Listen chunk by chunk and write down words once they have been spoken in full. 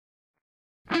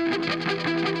What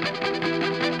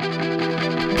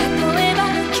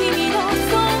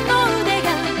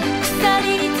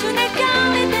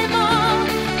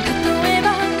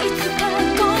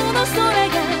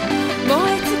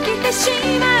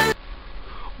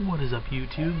is up,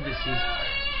 YouTube? This is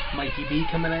Mikey B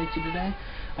coming at you today.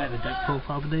 I have a deck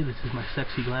profile today. This is my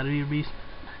sexy gladiator beast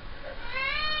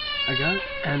I got,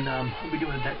 and I'll be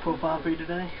doing a deck profile for you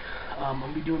today.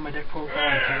 I'll be doing my deck profile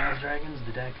on Chaos Dragons,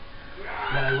 the deck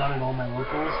that I run in all my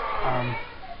locals.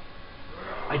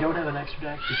 I don't have an extra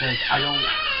deck because I don't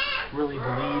really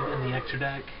believe in the extra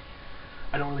deck.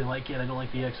 I don't really like it. I don't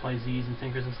like the XYZs and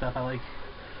Thinkers and stuff. I like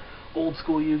old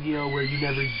school Yu-Gi-Oh! Where you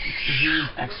never use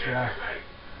extra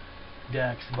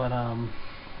decks, but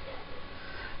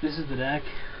this is the deck.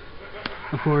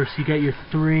 Of course, you get your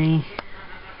 3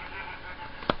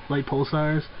 light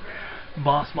pulsars,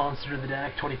 boss monster of the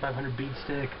deck, 2500 bead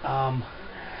stick.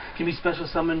 Can be special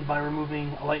summoned by removing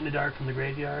a light in the dark from the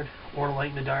graveyard, or a light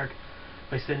in the dark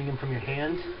by sending him from your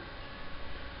hand.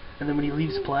 And then when he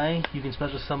leaves play, you can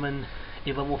special summon a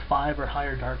level 5 or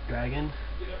higher dark dragon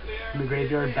from the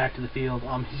graveyard back to the field.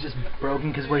 He's just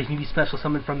broken because where he can be special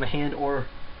summoned from the hand or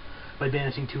by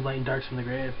banishing 2 light and darks from the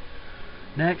grave.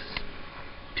 Next,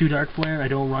 2 dark flare. I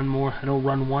don't run more. I don't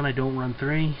run 1. I don't run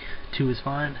 3. 2 is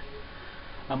fine.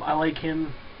 I like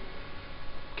him.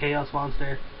 Chaos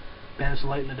monster. Banish the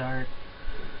light in the dark.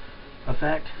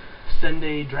 Effect: send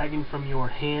a dragon from your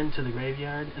hand to the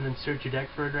graveyard, and then search your deck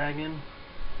for a dragon,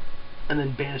 and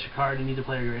then banish a card in either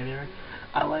play or graveyard.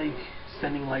 I like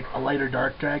sending like a light or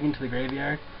dark dragon to the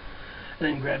graveyard, and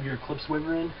then grab your Eclipse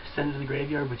Wyvern, send it to the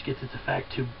graveyard, which gets its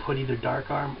effect to put either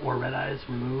Dark Arm or Red Eyes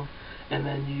remove, and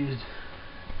then use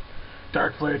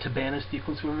Dark Flare to banish the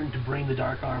Eclipse Wyvern to bring the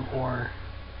Dark Arm or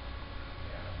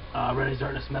Red Eyes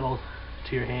Darkness Metal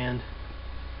to your hand.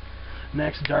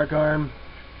 Next, Dark Arm,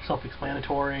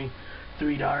 self-explanatory,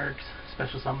 3 darks,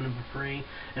 special summon them for free,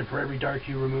 and for every dark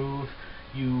you remove,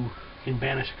 you can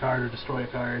banish a card or destroy a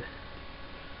card.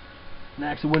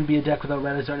 Next, it wouldn't be a deck without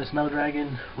Red Eyes Darkness Metal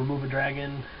Dragon. Remove a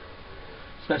dragon,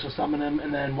 special summon him,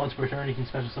 and then once per turn you can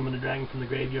special summon a dragon from the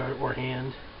graveyard or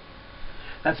hand.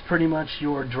 That's pretty much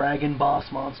your dragon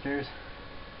boss monsters.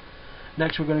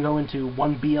 Next, we're going to go into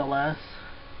 1 BLS.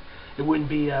 It wouldn't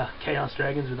be Chaos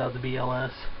Dragons without the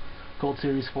BLS. Gold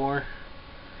Series 4, if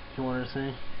you wanted to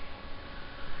see.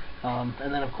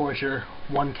 And then, of course, your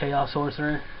 1 Chaos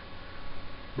Sorcerer.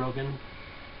 Broken.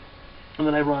 And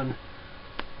then I run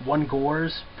 1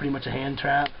 Gores, pretty much a hand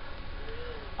trap.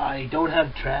 I don't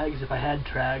have Trags. If I had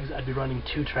Trags, I'd be running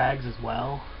 2 Trags as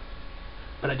well.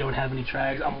 But I don't have any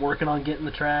Trags. I'm working on getting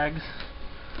the Trags,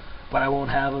 but I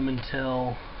won't have them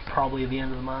until probably the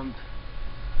end of the month.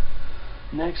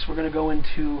 Next, we're going to go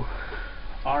into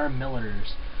our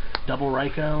Millers. Double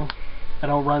Raikou. I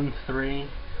don't run 3.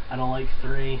 I don't like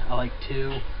 3. I like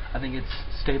 2. I think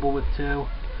it's stable with 2.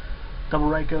 Double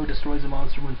Raikou destroys a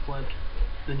monster when flipped.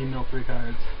 Then you mill 3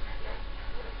 cards.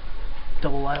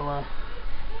 Double Lila.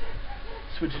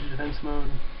 Switch it to defense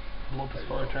mode. Blow up a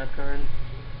smaller trap card.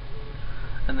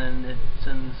 And then it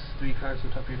sends 3 cards from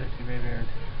the top of your deck to your graveyard.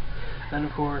 Then,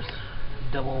 of course,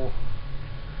 double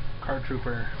Card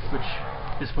Trooper, which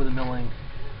is for the milling.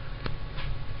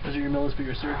 Those are your millers for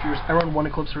your searchers. I run 1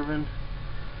 Eclipse Ribbon.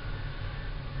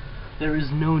 There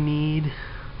is no need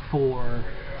for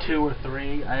 2 or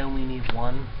 3. I only need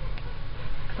 1.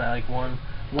 Because I like 1.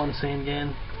 1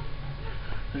 Sangan.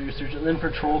 Those are your searchers. And then for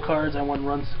troll cards, I run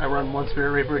 1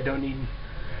 Spirit Reaper. Don't need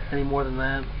any more than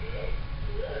that.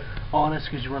 Honest,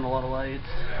 because you run a lot of lights.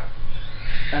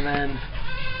 And then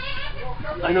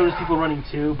I notice people running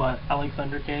 2, but I like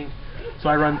Thunder King, so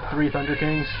I run 3 Thunder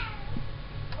Kings.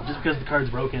 Just because the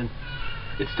card's broken.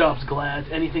 It stops Glads,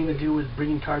 anything to do with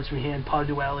bringing cards from your hand, Pod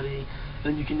Duality,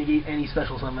 then you can negate any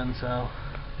special summon, so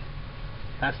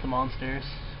that's the monsters.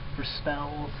 For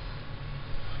spells,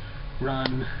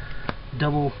 run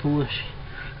double Foolish,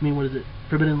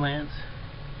 Forbidden Lance,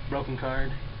 broken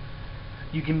card.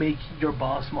 You can make your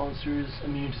boss monsters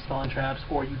immune to spell and traps,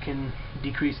 or you can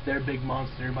decrease their big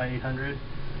monster by 800.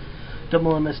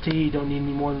 Double MST, don't need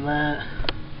any more than that.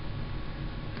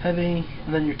 Heavy,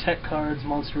 and then your tech cards,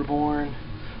 Monster Reborn,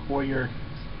 or your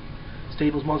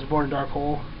stables, Monster Reborn and Dark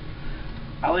Hole.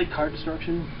 I like card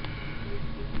destruction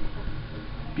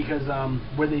because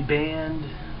where they banned,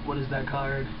 what is that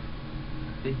card?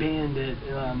 They banned it,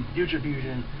 Future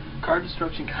Fusion. Card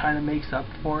destruction kind of makes up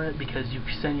for it because you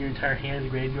send your entire hand to the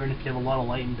graveyard, and if you have a lot of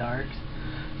light and darks,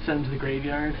 send them to the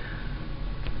graveyard,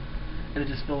 and it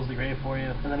just fills the grave for you.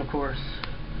 And then, of course,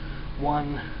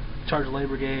 1 Charge Lay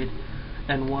Brigade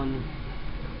and 1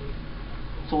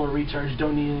 Solar Recharge.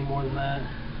 Don't need any more than that.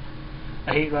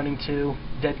 I hate running 2.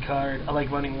 Dead card. I like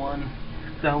running 1.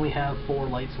 I only have 4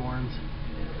 light sworns.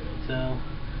 So,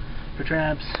 for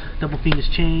traps, double Fiendish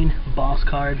Chain, boss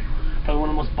card. Probably one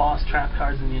of the most boss trap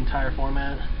cards in the entire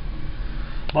format.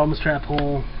 Bottomless Trap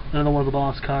Hole, another one of the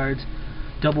boss cards.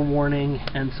 Double Warning,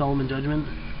 and Solomon Judgment.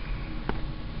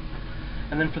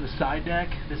 And then for the side deck,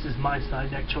 this is my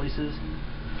side deck choices.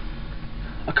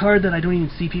 A card that I don't even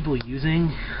see people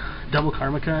using, Double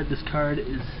Karma Cut. This card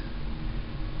is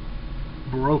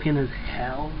broken as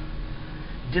hell.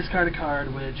 Discard a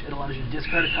card, which it allows you to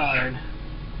discard a card,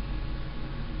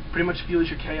 pretty much fuels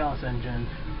your Chaos Engine,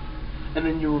 and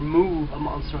then you remove a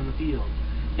monster on the field.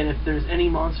 And if there's any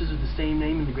monsters with the same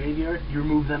name in the graveyard, you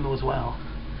remove them as well.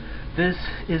 This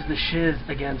is the shiz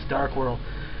against Dark World.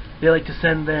 They like to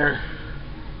send their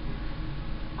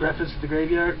Greffas to the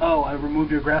graveyard. Oh, I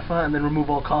removed your Greffa, and then remove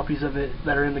all copies of it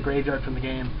that are in the graveyard from the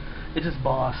game. It's just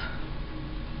boss.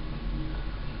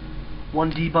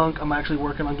 1 debunk. I'm actually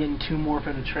working on getting 2 more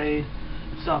for the trade.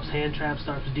 It stops hand traps,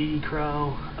 stops DD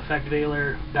Crow, Effect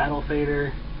Veiler, Battle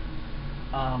Fader,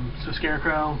 so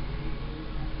Scarecrow.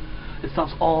 It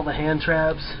stops all the hand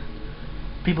traps.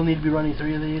 People need to be running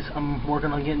 3 of these. I'm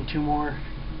working on getting 2 more.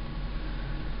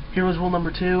 Heroes Rule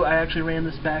number 2. I actually ran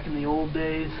this back in the old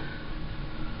days.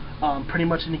 Pretty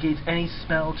much negates any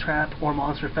spell, trap, or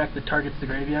monster effect that targets the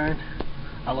graveyard.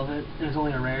 I love it. It was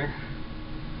only a rare.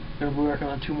 Gonna be working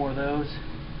on 2 more of those.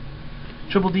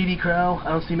 Triple DD Crow. I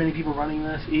don't see many people running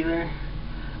this either.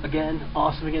 Again,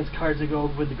 awesome against cards that go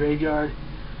with the graveyard.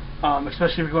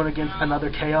 Especially if you're going against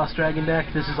another Chaos Dragon deck.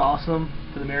 This is awesome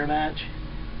for the mirror match.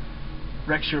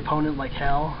 Wrecks your opponent like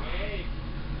hell.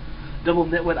 Double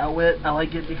Nitwit Outwit. I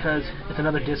like it because it's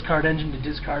another discard engine to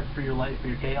discard for your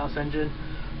Chaos Engine.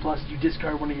 Plus, you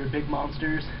discard one of your big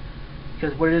monsters.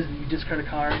 Because what it is, you discard a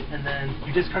card, and then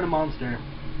you discard a monster.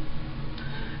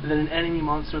 And then an enemy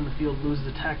monster on the field loses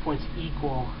attack points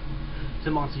equal to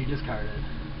the monster you discarded.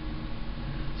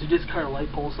 So you discard a Light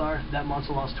Pulsar, that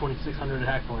monster lost 2,600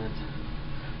 attack points.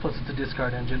 Plus it's a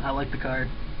discard engine. I like the card.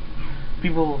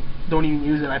 People don't even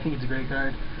use it. I think it's a great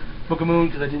card. Book of Moon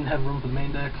because I didn't have room for the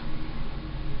main deck.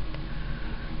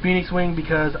 Phoenix Wing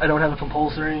because I don't have a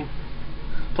compulsory.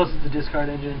 Plus it's a discard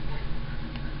engine.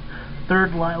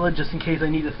 Third Lila just in case I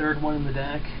need a 3rd one in the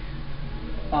deck.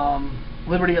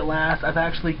 Liberty at Last. I've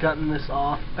actually gotten this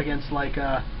off against like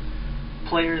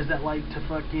players that like to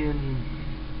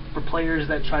for players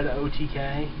that try to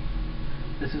OTK.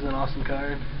 This is an awesome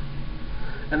card.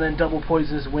 And then Double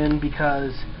Poisonous Wind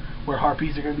because where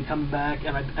Harpies are going to be coming back,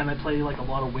 and I play like a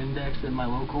lot of wind decks in my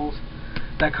locals.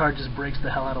 That card just breaks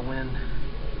the hell out of wind.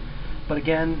 But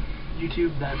again,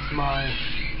 YouTube, that's my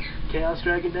Chaos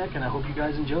Dragon deck, and I hope you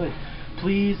guys enjoy.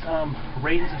 Please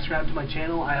rate and subscribe to my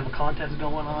channel. I have a contest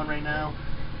going on right now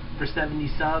for 70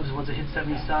 subs. Once I hit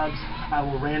 70 subs, I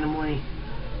will randomly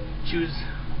choose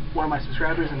one of my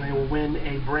subscribers, and they will win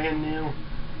a brand new,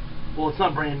 well, it's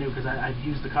not brand new because I've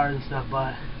used the card and stuff,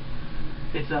 but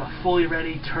it's a fully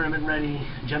ready, tournament ready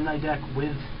Gemini deck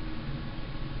with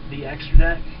the extra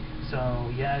deck.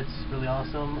 So yeah, it's really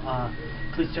awesome.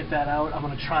 Please check that out. I'm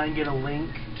going to try and get a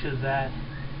link to that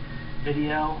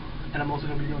video, and I'm also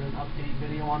going to be doing an update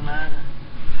video on that.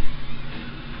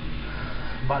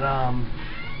 But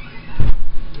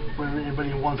for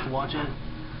anybody who wants to watch it,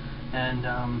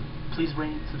 and please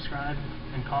rate, subscribe,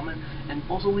 and comment, and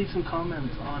also leave some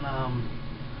comments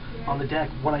on the deck,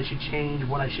 what I should change,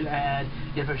 what I should add,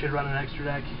 if I should run an extra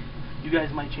deck. You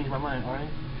guys might change my mind, alright?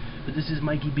 But this is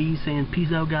Mikey B saying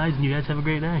peace out, guys, and you guys have a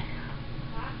great day. "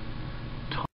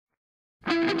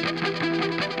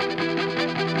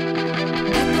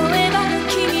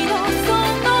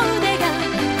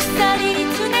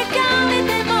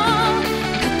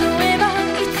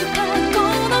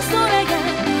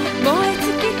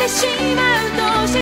しまうと